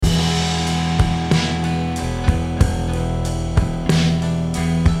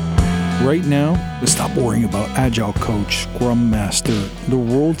Right now, stop worrying about Agile Coach, Scrum Master, the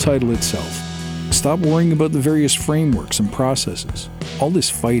role title itself. Stop worrying about the various frameworks and processes. All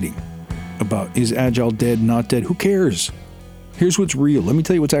this fighting about is Agile dead, not dead, who cares? Here's what's real. Let me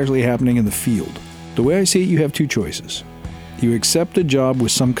tell you what's actually happening in the field. The way I see it, you have two choices. You accept a job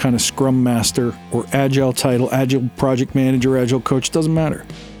with some kind of Scrum Master or Agile title, Agile Project Manager, Agile Coach, doesn't matter.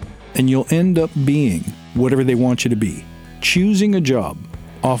 And you'll end up being whatever they want you to be. Choosing a job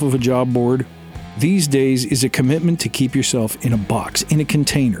off of a job board these days is a commitment to keep yourself in a box, in a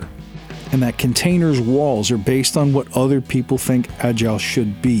container. And that container's walls are based on what other people think Agile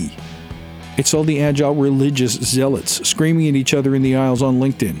should be. It's all the Agile religious zealots screaming at each other in the aisles on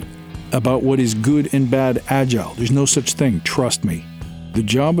LinkedIn about what is good and bad Agile. There's no such thing, trust me. The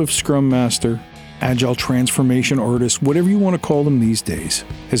job of Scrum Master, Agile transformation artist, whatever you want to call them these days,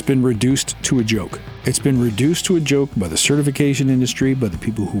 has been reduced to a joke. It's been reduced to a joke by the certification industry, by the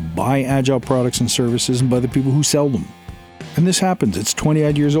people who buy Agile products and services, and by the people who sell them. And this happens. It's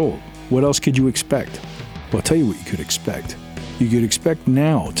 20-odd years old. What else could you expect? Well, I'll tell you what you could expect. You could expect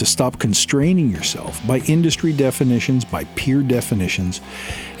now to stop constraining yourself by industry definitions, by peer definitions,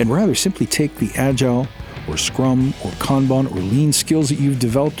 and rather simply take the Agile or Scrum or Kanban or Lean skills that you've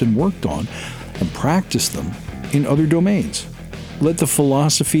developed and worked on and practice them in other domains. Let the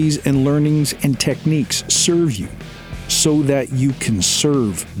philosophies and learnings and techniques serve you so that you can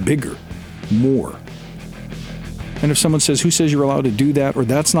serve bigger, more. And if someone says, who says you're allowed to do that, or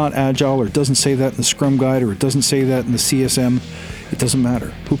that's not Agile, or it doesn't say that in the Scrum Guide, or it doesn't say that in the CSM, it doesn't matter.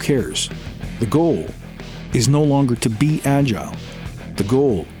 Who cares? The goal is no longer to be Agile. The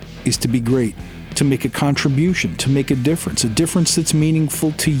goal is to be great, to make a contribution, to make a difference that's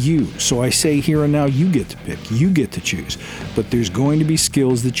meaningful to you. So I say here and now, you get to pick, you get to choose. But there's going to be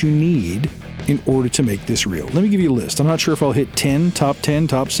skills that you need in order to make this real. Let me give you a list. I'm not sure if I'll hit 10, top 7,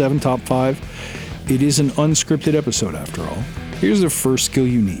 top 5. It is an unscripted episode after all. Here's the first skill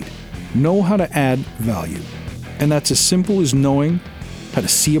you need. Know how to add value. And that's as simple as knowing how to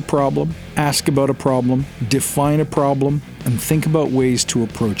see a problem, ask about a problem, define a problem, and think about ways to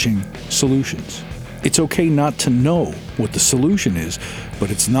approaching solutions. It's okay not to know what the solution is,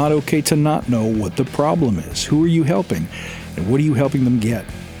 but it's not okay to not know what the problem is. Who are you helping, and what are you helping them get?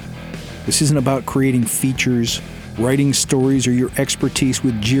 This isn't about creating features, writing stories, or your expertise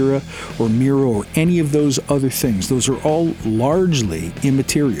with Jira or Miro or any of those other things. Those are all largely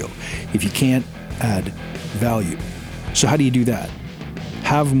immaterial if you can't add value. So how do you do that?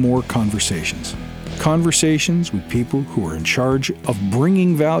 Have more conversations. Conversations with people who are in charge of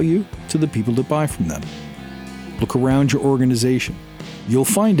bringing value to the people that buy from them. Look around your organization. You'll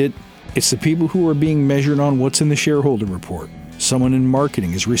find it's the people who are being measured on what's in the shareholder report. Someone in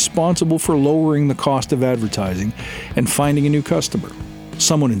marketing is responsible for lowering the cost of advertising and finding a new customer.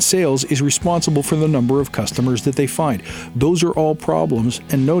 Someone in sales is responsible for the number of customers that they find. Those are all problems,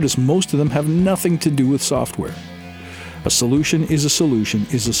 and notice most of them have nothing to do with software. A solution is a solution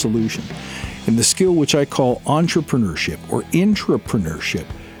is a solution. And the skill which I call entrepreneurship or intrapreneurship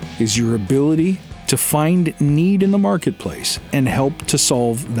is your ability to find need in the marketplace and help to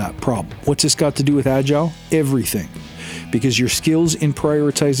solve that problem. What's this got to do with Agile? Everything. Because your skills in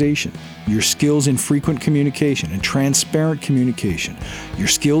prioritization, your skills in frequent communication and transparent communication, your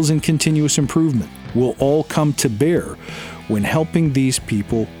skills in continuous improvement will all come to bear when helping these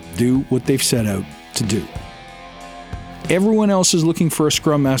people do what they've set out to do. Everyone else is looking for a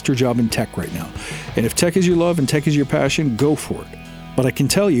Scrum Master job in tech right now. And if tech is your love and tech is your passion, go for it. But I can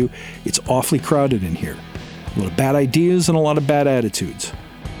tell you, it's awfully crowded in here. A lot of bad ideas and a lot of bad attitudes.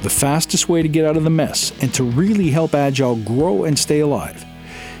 The fastest way to get out of the mess and to really help Agile grow and stay alive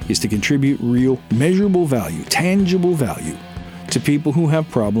is to contribute real, measurable value, tangible value to people who have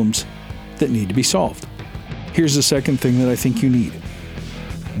problems that need to be solved. Here's the second thing that I think you need.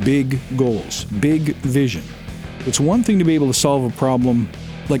 Big goals, big vision. It's one thing to be able to solve a problem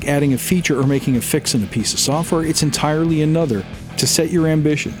like adding a feature or making a fix in a piece of software. It's entirely another to set your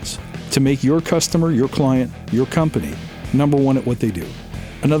ambitions, to make your customer, your client, your company number one at what they do.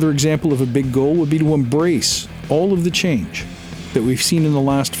 Another example of a big goal would be to embrace all of the change that we've seen in the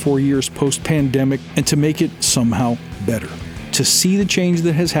last 4 years post-pandemic and to make it somehow better. To see the change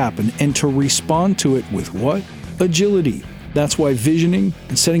that has happened and to respond to it with what? Agility. That's why visioning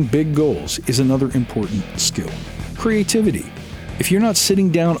and setting big goals is another important skill. Creativity. If you're not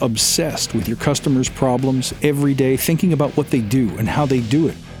sitting down obsessed with your customers' problems every day, thinking about what they do and how they do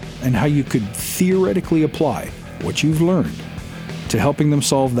it, and how you could theoretically apply what you've learned to helping them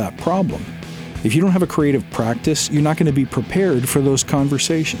solve that problem, if you don't have a creative practice, you're not going to be prepared for those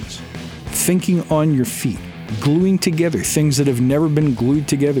conversations. Thinking on your feet, gluing together things that have never been glued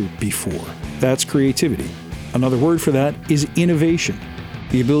together before. That's creativity. Another word for that is innovation.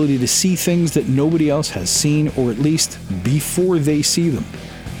 The ability to see things that nobody else has seen, or at least before they see them.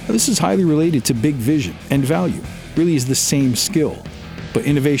 Now, this is highly related to big vision and value. Really is the same skill. But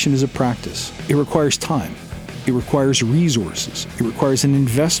innovation is a practice. It requires time. It requires resources. It requires an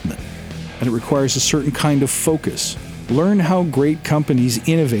investment. And it requires a certain kind of focus. Learn how great companies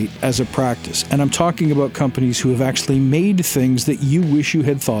innovate as a practice. And I'm talking about companies who have actually made things that you wish you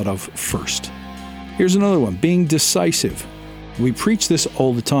had thought of first. Here's another one, being decisive. We preach this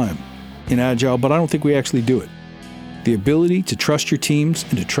all the time in Agile, but I don't think we actually do it. The ability to trust your teams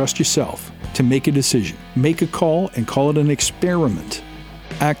and to trust yourself, to make a decision, make a call and call it an experiment.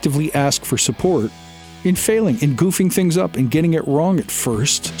 Actively ask for support in failing, in goofing things up, and getting it wrong at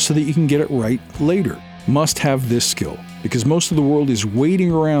first so that you can get it right later. Must have this skill, because most of the world is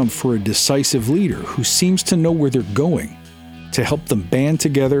waiting around for a decisive leader who seems to know where they're going to help them band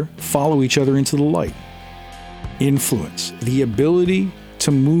together, follow each other into the light. Influence, the ability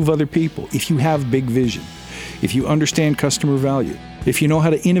to move other people. If you have big vision, if you understand customer value, if you know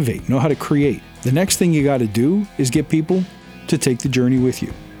how to innovate, know how to create, the next thing you got to do is get people to take the journey with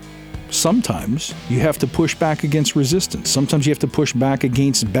you. Sometimes you have to push back against resistance. Sometimes you have to push back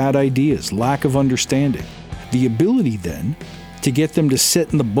against bad ideas, lack of understanding. The ability then to get them to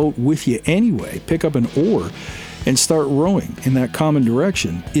sit in the boat with you anyway, pick up an oar and start rowing in that common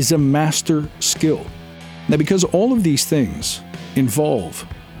direction is a master skill. Now, because all of these things involve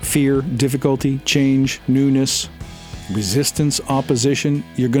fear, difficulty, change, newness, resistance, opposition,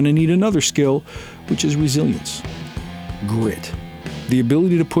 you're going to need another skill, which is resilience. Grit. The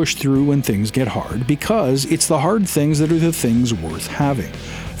ability to push through when things get hard, because it's the hard things that are the things worth having.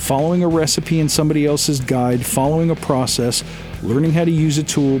 Following a recipe in somebody else's guide, following a process, learning how to use a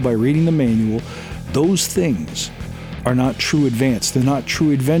tool by reading the manual, those things are not true advance. They're not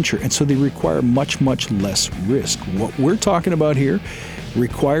true adventure, and so they require much, much less risk. What we're talking about here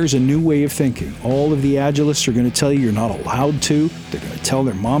requires a new way of thinking. All of the Agilists are going to tell you you're not allowed to. They're going to tell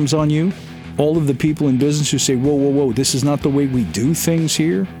their moms on you. All of the people in business who say, whoa, this is not the way we do things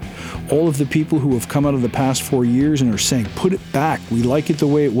here. All of the people who have come out of the past 4 years and are saying, put it back, we like it the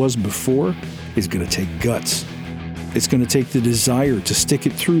way it was before, is going to take guts. It's going to take the desire to stick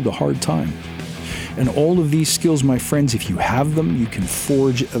it through the hard time. And all of these skills, my friends, if you have them, you can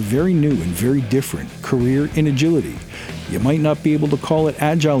forge a very new and very different career in agility. You might not be able to call it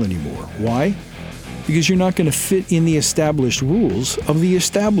agile anymore. Why? Because you're not going to fit in the established rules of the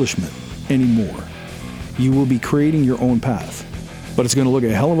establishment anymore. You will be creating your own path. But it's going to look a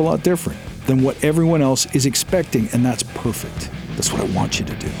hell of a lot different than what everyone else is expecting, and that's perfect. That's what I want you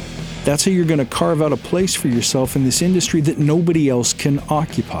to do. That's how you're going to carve out a place for yourself in this industry that nobody else can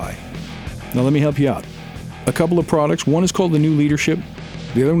occupy. Now let me help you out. A couple of products. One is called The New Leadership.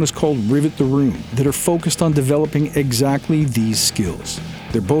 The other one is called Rivet the Room, that are focused on developing exactly these skills.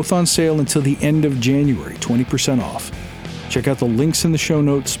 They're both on sale until the end of January, 20% off. Check out the links in the show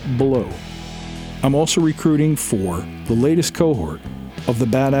notes below. I'm also recruiting for the latest cohort of the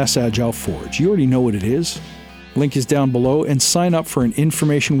Badass Agile Forge. You already know what it is. Link is down below, and sign up for an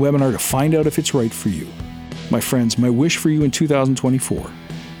information webinar to find out if it's right for you. My friends, my wish for you in 2024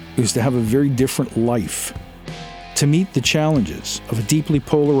 is to have a very different life, to meet the challenges of a deeply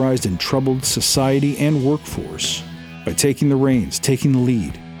polarized and troubled society and workforce by taking the reins, taking the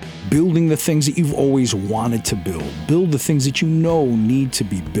lead, building the things that you've always wanted to build the things that you know need to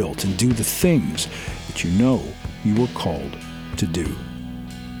be built, and do the things that you know you were called to do.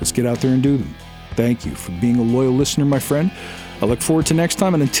 Let's get out there and do them. Thank you for being a loyal listener, my friend. I look forward to next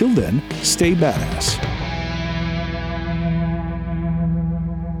time, and until then, stay badass.